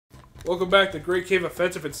Welcome back to Great Cave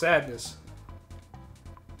Offensive and Sadness.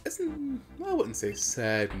 I wouldn't say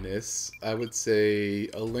sadness. I would say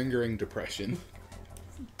a lingering depression.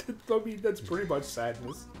 I mean, that's pretty much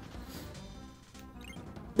sadness.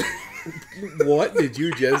 What did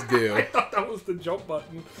you just do? I thought that was the jump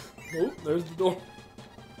button. Oh, there's the door.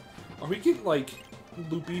 Are we getting, like,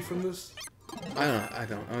 loopy from this? I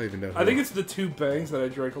don't even know. I think it's the 2 bangs that I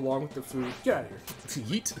drank along with the food. Get out of here.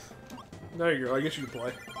 Yeet. There you go. I guess you can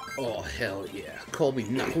play. Oh, hell yeah. Call me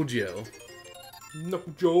Knuckle Joe.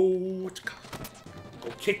 Knuckle Joe. Go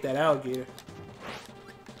kick that alligator.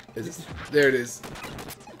 There it is.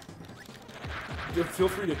 Feel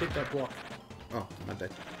free to hit that block. Oh, my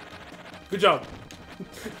bad. Good job. I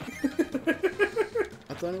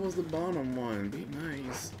thought it was the bottom one. Be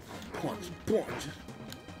nice. Punch, punch.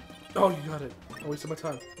 Oh, you got it. I wasted my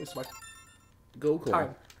time. Wasted my Go, Cole.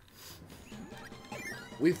 time.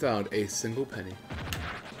 We found a single penny.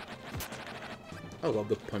 I love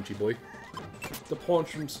the punchy boy. The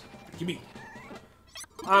paunchums. Gimme.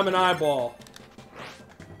 I'm an eyeball.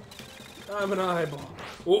 I'm an eyeball.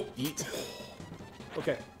 Oh, Eat.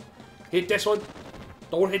 okay. Hit this one.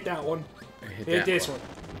 Don't hit that one. Hit this one.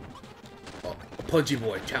 Oh, a punchy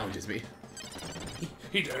boy challenges me.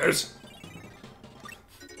 He does.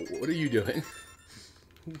 What are you doing?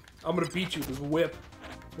 I'm gonna beat you with his whip.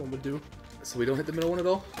 That's what I'm gonna do. So we don't hit the middle one at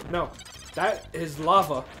all? No. That is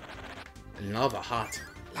lava. Lava hot.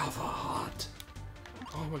 Lava hot.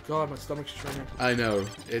 Oh my god, my stomach's churning. I know.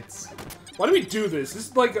 It's... Why do we do this? This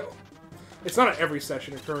is like... It's not an every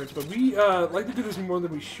session occurrence, but we like to do this more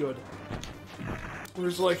than we should. We're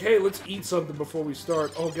just like, hey, let's eat something before we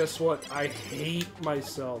start. Oh, guess what? I hate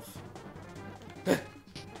myself.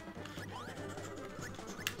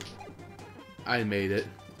 I made it.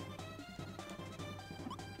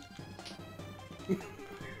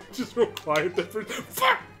 Just real quiet there for...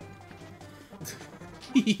 Fuck!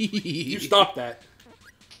 You stop that.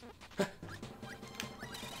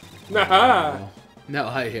 Nah. Oh, now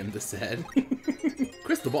I am the sad.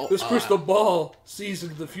 Crystal ball. This crystal ball sees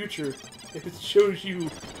into the future. It shows you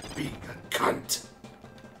being a cunt.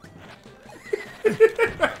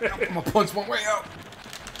 I'm gonna punch my way out.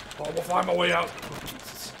 Oh, we'll find my way out. Oh,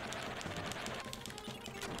 Jesus.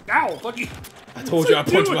 Ow, fucky. I told you I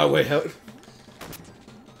punched my way out.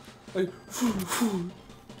 Like,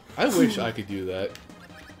 I wish I could do that.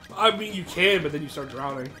 I mean, you can, but then you start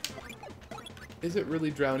drowning. Is it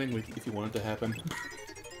really drowning if you want it to happen?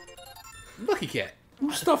 Lucky cat.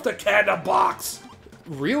 Who stuffed a cat in a box?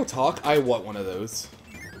 Real talk, I want one of those.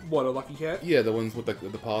 What, a lucky cat? Yeah, the ones with the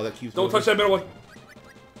paw that keeps. Don't touch that middle one.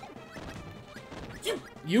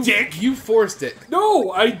 You dick! You forced it.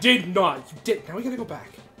 No, I did not. You did. Now we gotta go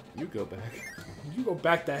back. You go back. You go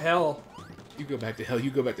back to hell. You go back to hell.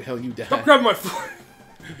 You go back to hell. You die. Stop grabbing my foot.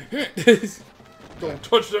 Don't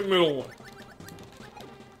touch that middle one.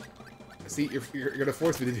 See, you're gonna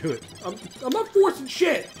force me to do it. I'm not forcing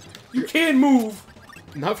shit. You can move.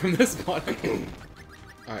 Not from this spot.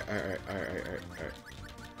 Alright.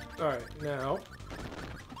 Alright, now.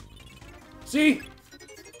 See?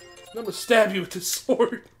 I'm gonna stab you with this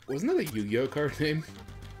sword. Wasn't that a Yu-Gi-Oh card name?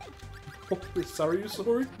 Sorry, you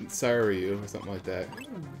sword? Sorry, or something like that.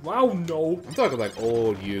 Wow, no. I'm talking like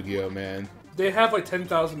old Yu-Gi-Oh, man. They have like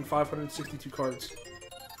 10,562 cards.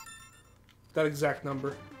 That exact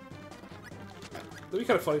number. That'd be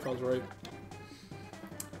kind of funny if I was right.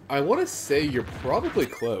 I want to say you're probably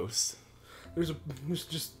close. There's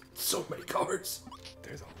just so many cards.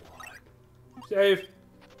 There's a lot. Save.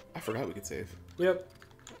 I forgot we could save. Yep.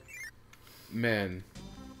 Man.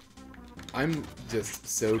 I'm just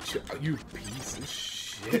so you piece of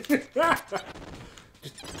shit. I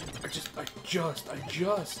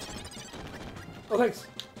just. Oh, thanks.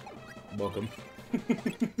 Welcome.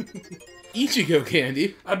 Ichigo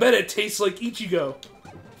candy. I bet it tastes like Ichigo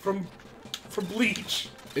from Bleach.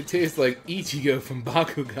 It tastes like Ichigo from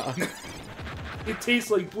Bakugan. It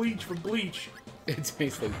tastes like Bleach from Bleach. It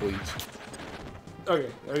tastes like Bleach. Okay,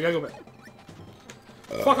 we gotta go back.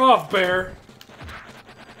 Fuck off, bear.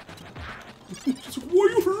 Why are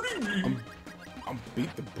you hurting me? I'm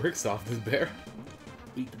beat the bricks off this bear.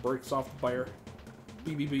 Beat the brakes off the bear.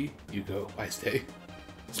 BBB. You go, I stay.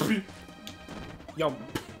 Yum.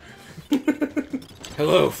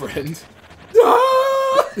 Hello, friend.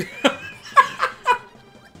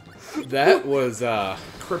 That was,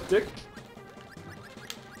 Cryptic.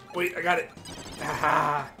 Wait, I got it.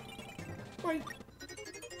 Aha. Wait.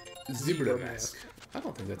 Zebra mask. I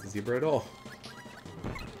don't think that's a zebra at all.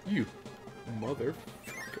 You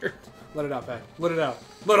motherfucker. Let it out, Pat. Let it out.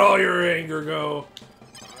 Let all your anger go.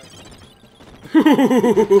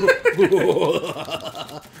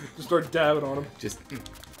 Just start dabbing on him. Just...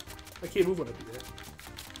 I can't move when I do that.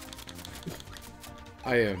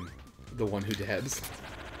 I am the one who dabs.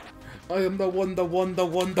 I am the one.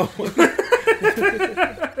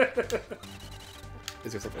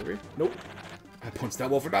 Is there something over here? Nope. I punched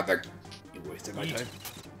that wall for nothing. You wasted my time.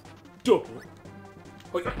 Double.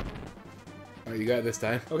 Okay. Alright, you got it this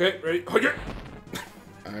time. Okay, ready? Okay.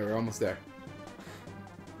 Alright, we're almost there.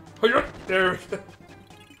 Okay. There we go.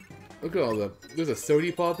 Look at all the... There's a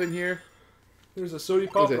sody pop in here. There's a sody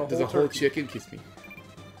pop and There's a whole chicken. Kiss me.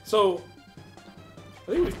 So,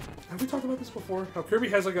 I think have we talked about this before? How Kirby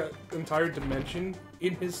has like an entire dimension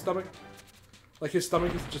in his stomach. Like his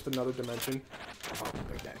stomach is just another dimension. Oh,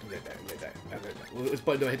 like that. Which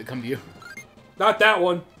button do I hit to come to you? Not that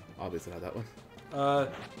one. Obviously not that one.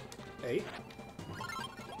 A?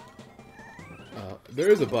 There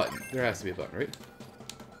is a button. There has to be a button, right?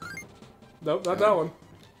 Nope, not that one.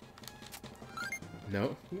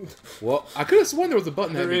 No. Well, I could have sworn there was a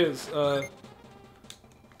button. There is. Oh.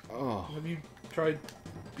 Have you tried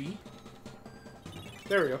B?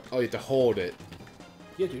 There we go. Oh, you have to hold it.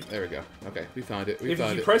 Yeah, dude. There we go. Okay, we found it. If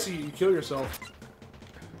you press it, you kill yourself.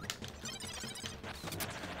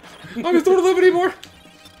 I just don't live anymore.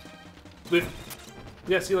 Live.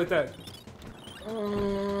 Yeah, see, like that. I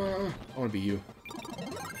want to be you.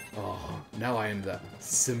 Oh, now I am the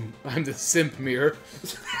sim. I'm the simp mirror.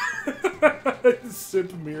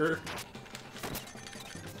 Simp mirror.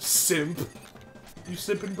 Simp. You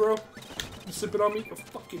simping, bro? You simping on me? Oh,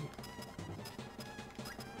 fucking.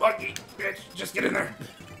 Lucky, bitch. Just get in there.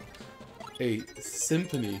 A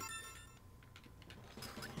symphony.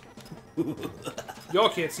 Y'all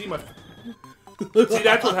can't see my... See,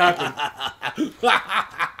 that's what happened.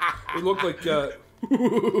 It looked like,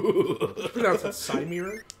 pronounce that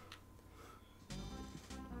Cymere?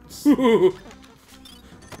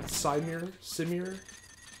 Cymere? Simere?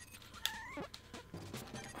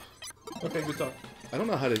 Okay, good talk. I don't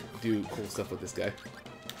know how to do cool stuff with this guy.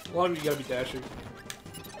 A lot of you gotta be dashing.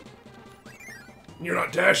 You're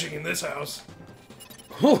not dashing in this house.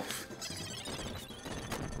 Oh.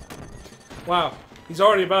 Wow. He's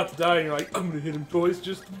already about to die and you're like, I'm gonna hit him twice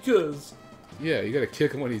just because. Yeah, you gotta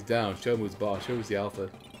kick him when he's down. Show him who's boss. Show him who's the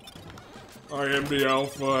alpha. I am the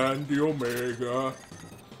alpha and the omega.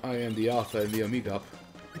 I am the alpha and the omega.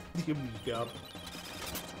 The omega.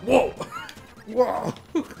 Whoa! Whoa!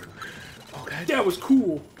 Oh god. That was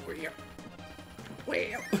cool.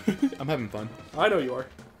 I'm having fun. I know you are.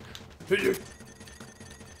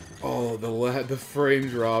 Oh, the frame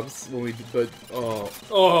drops when we but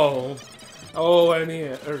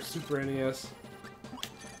NES or Super NES.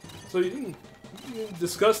 So you didn't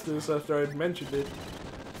discuss this after I had mentioned it.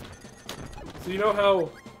 So you know how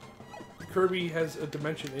Kirby has a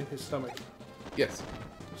dimension in his stomach? yes.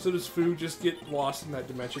 So does food just get lost in that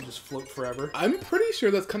dimension, just float forever? I'm pretty sure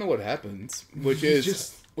that's kind of what happens, which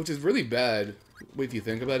is really bad if you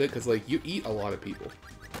think about it, because like you eat a lot of people.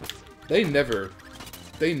 They never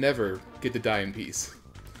get to die in peace.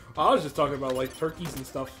 I was just talking about like turkeys and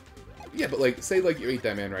stuff. Yeah, but like say like you ate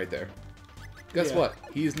that man right there. Guess what?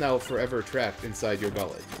 He's now forever trapped inside your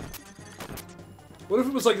gullet. What if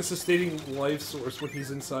it was like a sustaining life source when he's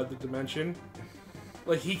inside the dimension?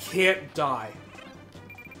 Like he can't die.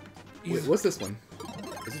 Wait, what's this one?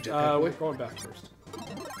 Is it Jetpack Boy? We're going back first.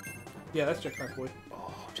 Yeah, that's Jetpack Boy.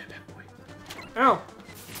 Oh, Jetpack Boy. Ow!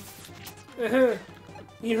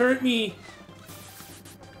 He hurt me!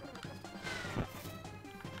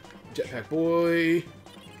 Jetpack Boy!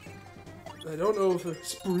 I don't know if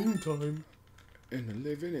it's springtime. And the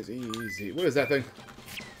living is easy. What is that thing?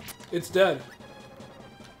 It's dead.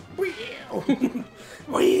 Wow!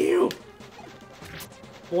 Wow!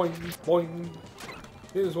 Boing, boing.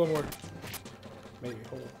 Here's one more. Maybe,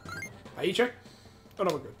 hold on. Are you check? Oh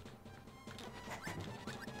no,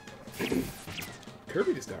 we're good.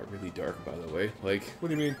 Kirby just got really dark, by the way. Like, What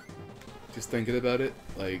do you mean? just thinking about it,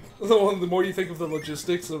 like... The more you think of the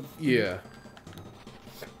logistics of... Yeah.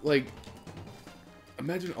 Like,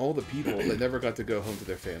 imagine all the people that never got to go home to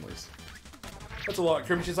their families. That's a lot.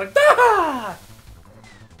 Kirby's just like, ah!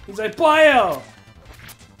 He's like, bio!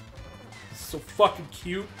 So fucking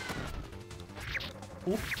cute.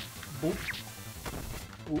 Boop, boop,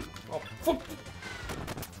 boop. Oh, fuck.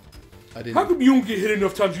 I didn't... How come you don't get hit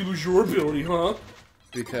enough times you lose your ability, huh?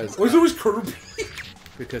 Because... Why is it always Kirby?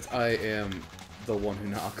 Because I am the one who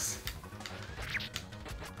knocks.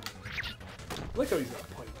 I like how he's got a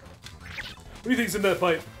pipe. What do you think's in that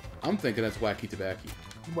pipe? I'm thinking that's Wacky Tobacco.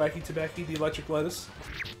 Wacky Tobacco, the electric lettuce.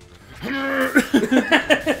 I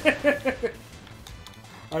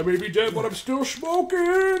may be dead, but I'm still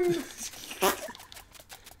smoking!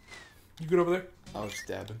 You good over there? I was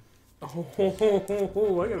stabbing.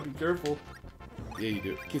 Oh, I gotta be careful. Yeah, you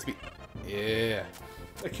do. Kiss me. Yeah.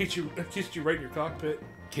 I kissed you right in your cockpit.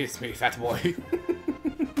 Kiss me, fat boy.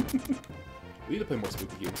 We need to play more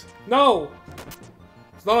spooky games. No!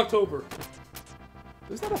 It's not October.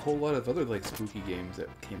 There's not a whole lot of other, like, spooky games that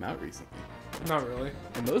came out recently. Not really.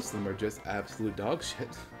 And most of them are just absolute dog shit.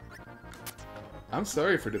 I'm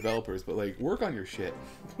sorry for developers, but, like, work on your shit.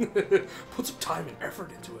 Put some time and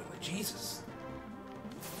effort into it, like, Jesus.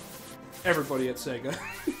 Everybody at Sega.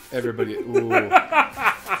 Everybody, ooh.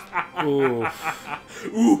 Ooh.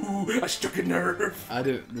 Ooh, I struck a nerve. I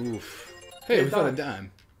didn't, oof. Hey, we found a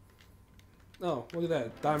dime. Oh, look at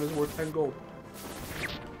that. Dime is worth 10 gold.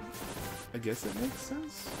 I guess that makes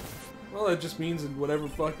sense. Well, that just means in whatever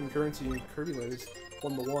fucking currency in Kirby Land is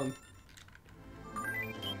 1 to 1.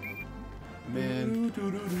 Man,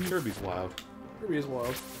 Kirby's wild. Kirby is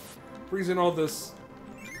wild. Brings in all this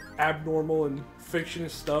abnormal and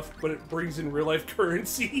fictionist stuff, but it brings in real life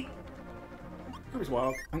currency. Kirby's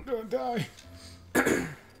wild. I'm gonna die.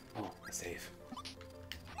 Oh, a save.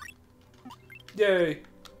 Yay.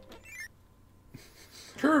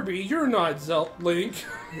 Kirby, you're not Link.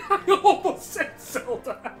 I almost said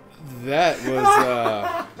Zelda. That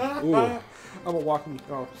was, ooh. I'm a walking.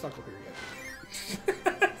 Oh, it's not here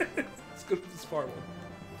yet. Let's go to this far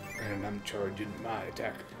one. And I'm charging my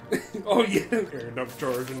attack. Oh, yeah. And I'm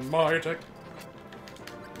charging my attack.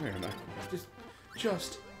 Where am I?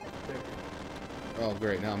 Just. There. Oh,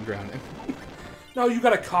 great. Now I'm drowning. No, you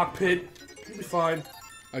got a cockpit. You'll be fine.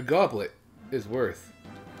 A goblet is worth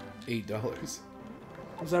 $8.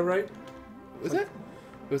 Was that right? Was it?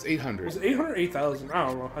 It was 800. Was it 800 or 8,000? I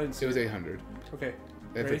don't know. I didn't see it. Was 800. Okay.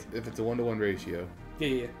 If it's a 1-to-1 ratio.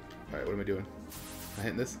 Yeah. Alright, what am I doing? Am I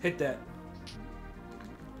hitting this? Hit that.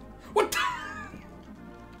 What?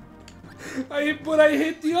 But I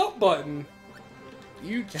hit the up button.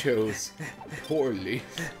 You chose poorly.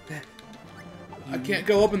 I can't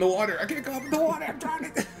go up in the water. I can't go up in the water. I'm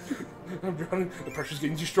drowning. I'm drowning. The pressure's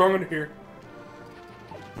getting too strong under here.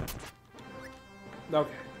 Okay.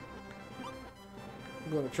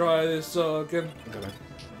 I'm gonna try this again. Okay.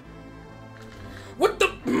 What the?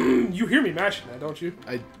 You hear me mashing that, don't you?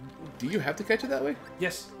 Do you have to catch it that way?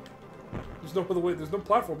 Yes. There's no other way. There's no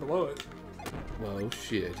platform below it. Well,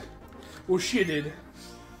 shit. Well, shitted.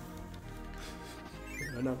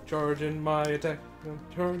 And I'm charging my attack. I'm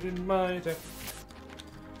charging my attack.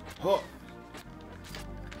 Oh.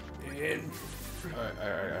 And...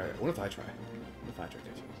 Alright. What if I try? What if I try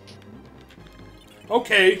catching?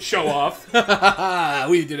 Okay, show off.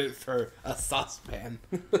 We did it for a saucepan.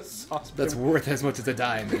 Saucepan. That's worth as much as a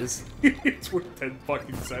dime is. It's worth 10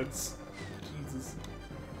 fucking cents. Jesus.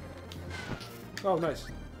 Oh, nice.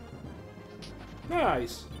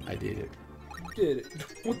 Nice. I did it. Did it.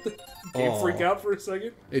 What the? Game freak out for a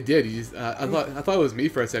second? It did. You just, I thought it was me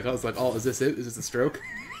for a second. I was like, oh, is this it? Is this a stroke?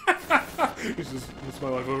 Is my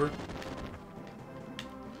life over?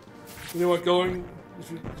 You know what,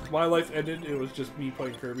 if my life ended, it was just me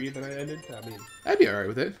playing Kirby, and then I ended. I mean, I'd be alright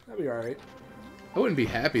with it. I'd be alright. I wouldn't be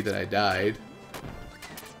happy that I died.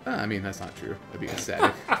 I mean, that's not true. I'd be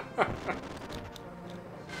ecstatic.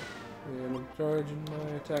 And I'm charging my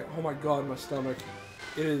attack. Oh my god, my stomach.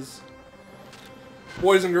 It is...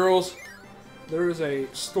 Boys and girls, there is a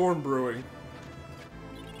storm brewing.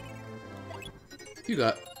 You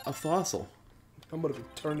got a fossil. I'm gonna be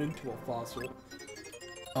turned into a fossil.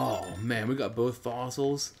 Oh man, we got both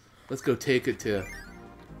fossils. Let's go take it to...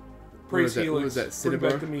 Praise Helix. What was that? Bring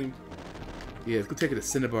Cinnabar? back the meme. Yeah, let's go take it to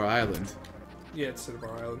Cinnabar Island. Yeah, it's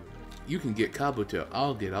Cinnabar Island. You can get Kabuto.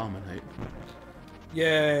 I'll get Almanite.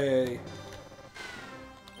 Yay!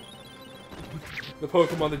 The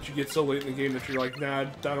Pokemon that you get so late in the game that you're like, nah, I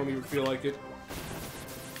don't even feel like it.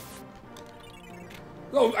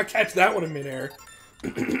 Oh, I catch that one in midair.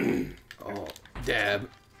 Oh, dab.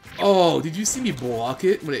 Oh, did you see me block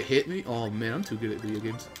it when it hit me? Oh man, I'm too good at video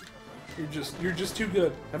games. You're just too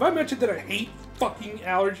good. Have I mentioned that I hate fucking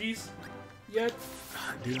allergies yet?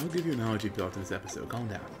 Dude, I'll give you an allergy pill after this episode. Calm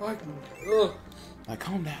down. Ugh. Like,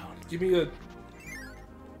 calm down. Give me a...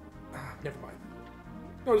 never mind.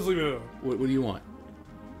 I'll just leave it alone. What do you want?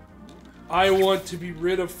 I want to be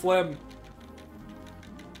rid of phlegm.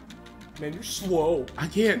 Man, you're slow. I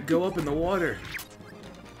can't go up in the water.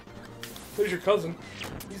 There's your cousin.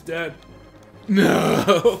 He's dead.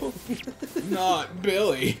 No! Not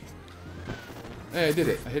Billy. Hey, I did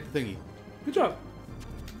it. I hit the thingy. Good job.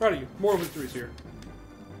 Proud of you. More victories here.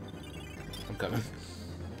 I'm coming.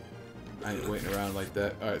 I ain't waiting around like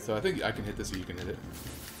that. Alright, so I think I can hit this so you can hit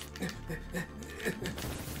it.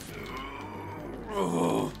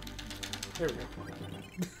 Oh. There we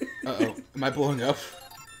go. Uh-oh. Am I blowing up?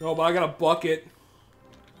 No, but I got a bucket.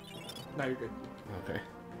 Now you're good. Okay.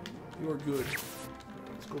 You are good.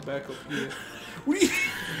 Let's go back up here.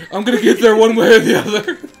 I'm gonna get there one way or the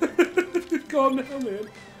other. Calm down, man.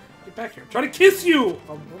 Get back here. I'm trying to kiss you!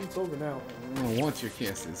 It's over now. I don't want your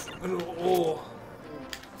kisses. Oh.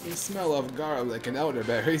 You smell of garlic and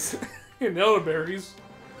elderberries. And elderberries?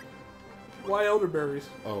 Why elderberries?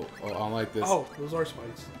 Oh, I don't like this. Oh, those are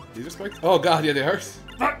spikes. These are spikes? Oh god, yeah, they hurt.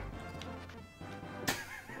 Ah!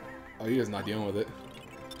 Oh, you just not dealing with it.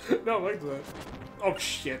 No, like that. Oh,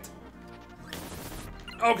 shit.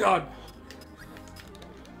 Oh, God.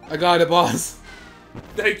 I got it, boss.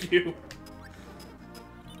 Thank you.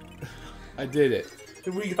 I did it.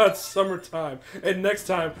 And we got summertime. And next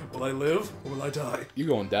time, will I live or will I die? You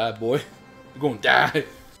gonna die, boy. You gonna die.